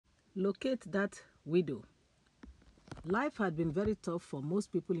Locate that widow. Life had been very tough for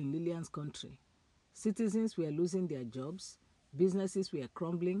most people in Lillian's country. Citizens were losing their jobs, businesses were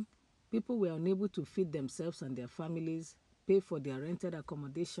crumbling, people were unable to feed themselves and their families, pay for their rented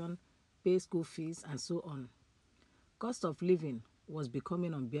accommodation, pay school fees, and so on. Cost of living was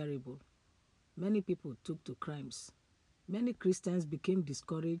becoming unbearable. Many people took to crimes. Many Christians became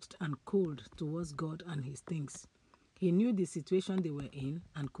discouraged and cold towards God and his things. He knew the situation they were in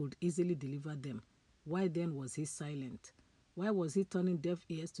and could easily deliver them. Why then was he silent? Why was he turning deaf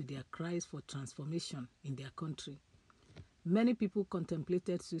ears to their cries for transformation in their country? Many people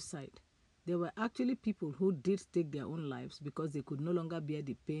contemplated suicide. There were actually people who did take their own lives because they could no longer bear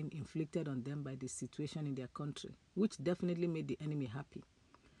the pain inflicted on them by the situation in their country, which definitely made the enemy happy.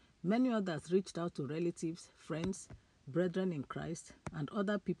 Many others reached out to relatives, friends, brethren in Christ, and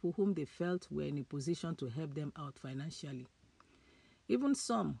other people whom they felt were in a position to help them out financially. Even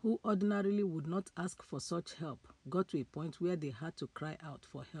some who ordinarily would not ask for such help got to a point where they had to cry out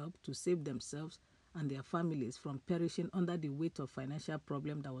for help to save themselves and their families from perishing under the weight of financial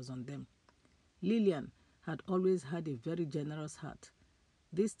problem that was on them. Lillian had always had a very generous heart.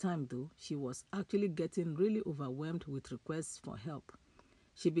 This time, though, she was actually getting really overwhelmed with requests for help.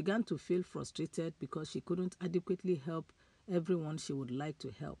 She began to feel frustrated because she couldn't adequately help everyone she would like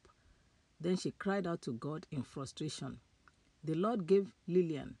to help. Then she cried out to God in frustration. The Lord gave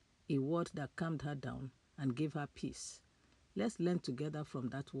Lillian a word that calmed her down and gave her peace. Let's learn together from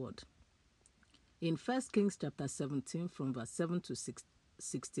that word. In 1 Kings chapter 17 from verse 7 to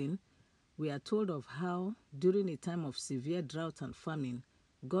 16, we are told of how, during a time of severe drought and famine,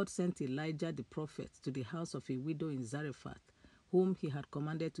 God sent Elijah the prophet to the house of a widow in Zarephath, whom he had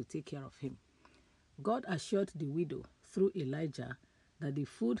commanded to take care of him. God assured the widow through Elijah that the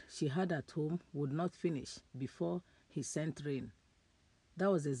food she had at home would not finish before he sent rain.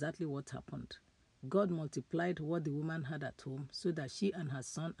 That was exactly what happened. God multiplied what the woman had at home so that she and her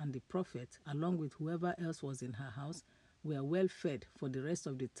son and the prophet, along with whoever else was in her house, were well fed for the rest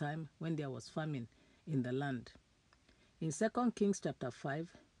of the time when there was famine in the land. In 2 Kings chapter 5,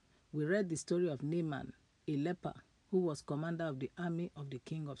 we read the story of Naaman, a leper who was commander of the army of the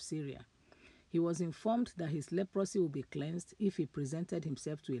king of Syria. He was informed that his leprosy would be cleansed if he presented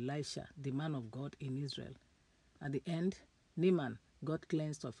himself to Elisha, the man of God in Israel. At the end, Naaman got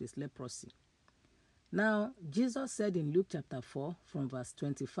cleansed of his leprosy. Now, Jesus said in Luke chapter 4 from verse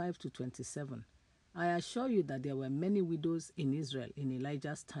 25 to 27, I assure you that there were many widows in Israel in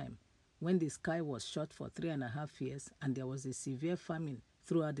Elijah's time, when the sky was shut for 3.5 years and there was a severe famine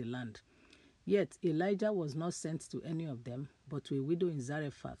throughout the land. Yet Elijah was not sent to any of them, but to a widow in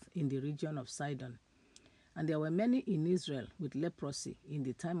Zarephath in the region of Sidon. And there were many in Israel with leprosy in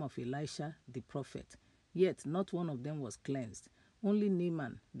the time of Elisha the prophet, yet not one of them was cleansed, only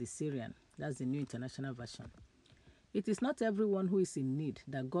Naaman the Syrian. That's the New International Version. It is not everyone who is in need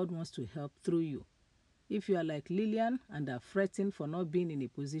that God wants to help through you. If you are like Lillian and are fretting for not being in a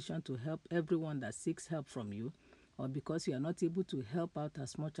position to help everyone that seeks help from you, or because you are not able to help out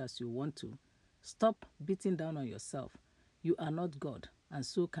as much as you want to, stop beating down on yourself. You are not God, and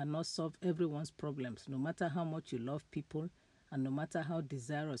so cannot solve everyone's problems, no matter how much you love people and no matter how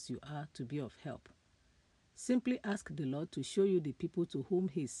desirous you are to be of help. Simply ask the Lord to show you the people to whom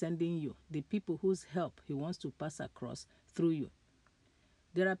he is sending you, the people whose help he wants to pass across through you.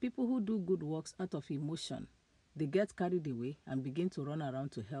 There are people who do good works out of emotion. They get carried away and begin to run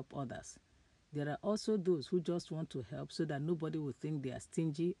around to help others. There are also those who just want to help so that nobody will think they are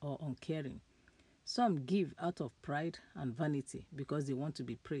stingy or uncaring. Some give out of pride and vanity because they want to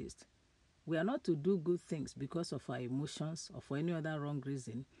be praised. We are not to do good things because of our emotions or for any other wrong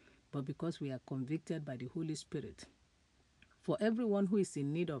reason, but because we are convicted by the Holy Spirit. For everyone who is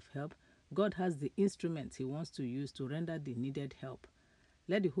in need of help, God has the instruments he wants to use to render the needed help.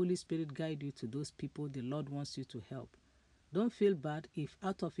 Let the Holy Spirit guide you to those people the Lord wants you to help. Don't feel bad if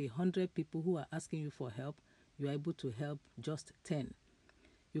out of 100 people who are asking you for help, you are able to help just 10.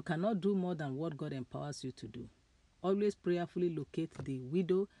 You cannot do more than what God empowers you to do. Always prayerfully locate the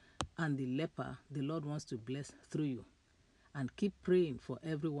widow and the leper the Lord wants to bless through you, and keep praying for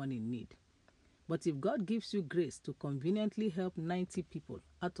everyone in need. But if God gives you grace to conveniently help 90 people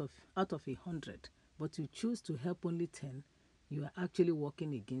out of 100, but you choose to help only 10, you are actually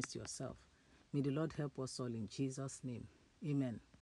working against yourself. May the Lord help us all in Jesus' name. Amen.